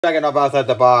Dragunov outside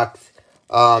the box.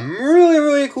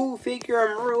 Really cool figure.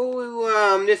 I'm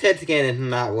really, this head scan is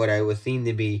not what I was seen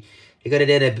to be. You could have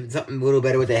did something a little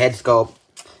better with the head sculpt.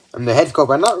 The head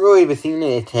sculpt, I'm not really even seeing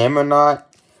it's him or not.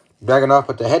 Dragunov,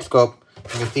 but the head sculpt,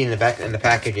 you can see in the back, in the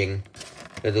packaging.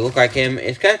 Does it look like him?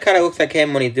 It kind of looks like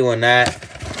him when he's doing that.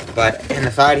 But in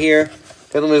the side here,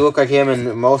 doesn't really look like him,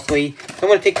 and mostly, so I'm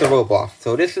going to take the robe off.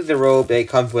 So this is the robe that it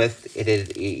comes with. It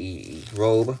is a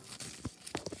robe.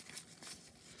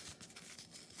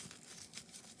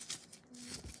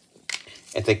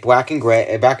 It's like black and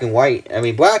gray, black and white. I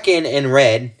mean, black and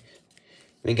red.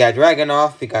 We got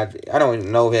Dragunov. We got, I don't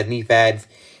even know if he has knee pads.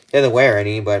 He doesn't wear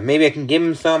any, but maybe I can give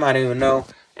him some. I don't even know.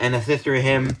 And a sister of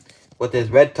him with his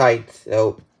red tights.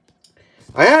 So,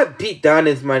 I have Pete Dunne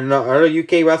as my other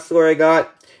UK wrestler I got.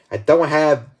 I don't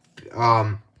have,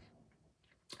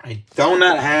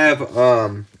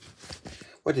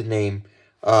 what's his name?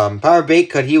 Power Bait,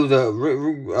 because he was a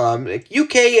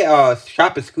UK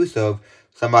shop exclusive.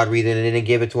 Some odd reason I didn't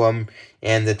give it to him.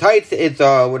 And the tights, it's,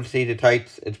 the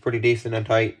tights, it's pretty decent and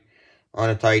tight. On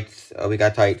the tights, we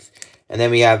got tights. And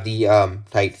then we have the,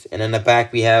 tights. And in the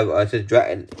back, we have, it says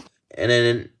and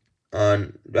then,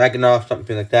 on Dragunov,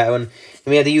 something like that one. And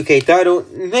we have the UK title.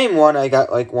 Name one, I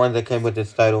got, like, one that came with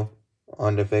this title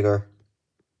on the figure.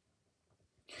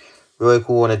 Really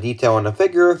cool on the detail on the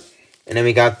figure. And then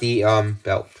we got the,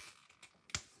 belt.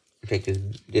 Take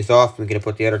this off. We're going to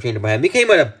put the other changeable hand. We came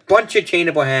with a bunch of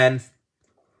changeable hands.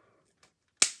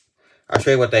 I'll show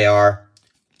you what they are.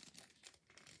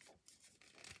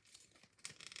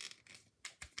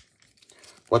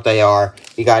 What they are.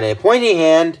 We got a pointy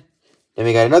hand. Then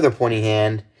we got another pointy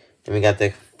hand. Then we got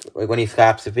the, like when he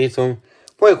slaps the face. So,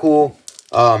 pretty cool.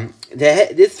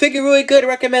 This figure really good. I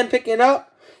recommend picking it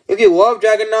up. If you love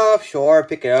Dragunov, sure,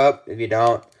 pick it up. If you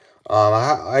don't,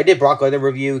 I did Brock Lesnar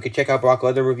review. You can check out Brock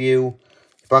Lesnar review.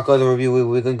 Brock Lesnar review,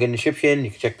 we're going to get in the description.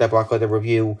 You can check that Brock Lesnar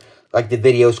review. Like the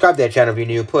video. Subscribe to that channel if you're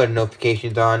new. Put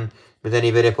notifications on. If there's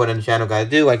any video put on the channel, guys,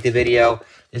 do like the video.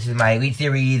 This is my Elite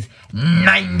Series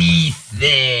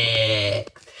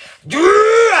 96. Dragunov.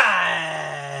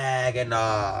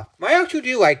 I actually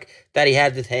do like that he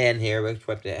has this hand here. Let's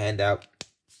swipe the hand out.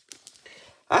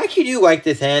 I actually do like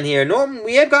this hand here.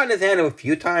 We have gotten this hand a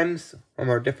few times.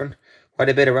 Quite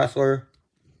a bit of wrestler.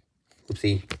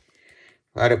 Oopsie.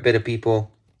 Quite a bit of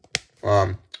people.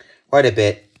 Quite a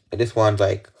bit. This one's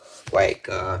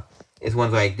this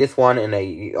one's like this one, and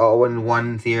all in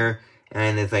ones here,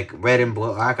 and it's like red and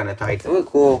black on the tights. It looks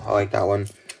cool. I like that one.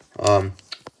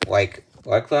 Like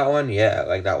that one. Yeah, I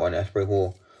like that one. That's pretty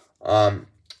cool. I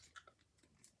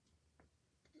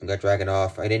got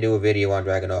Dragunov. I didn't do a video on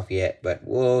Dragunov yet, but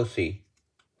we'll see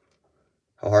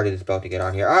how hard it is belt to get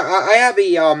on here. I have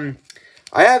a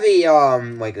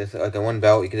like this, like a one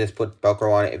belt. You can just put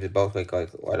Velcro on it if the belt's like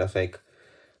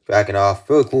Dragunov.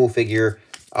 Really cool figure.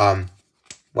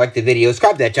 Like the video.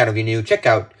 Subscribe to that channel if you're new. Check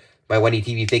out my Wendy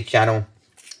TV fake channel.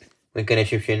 Link in the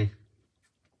description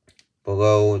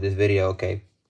below this video. Okay.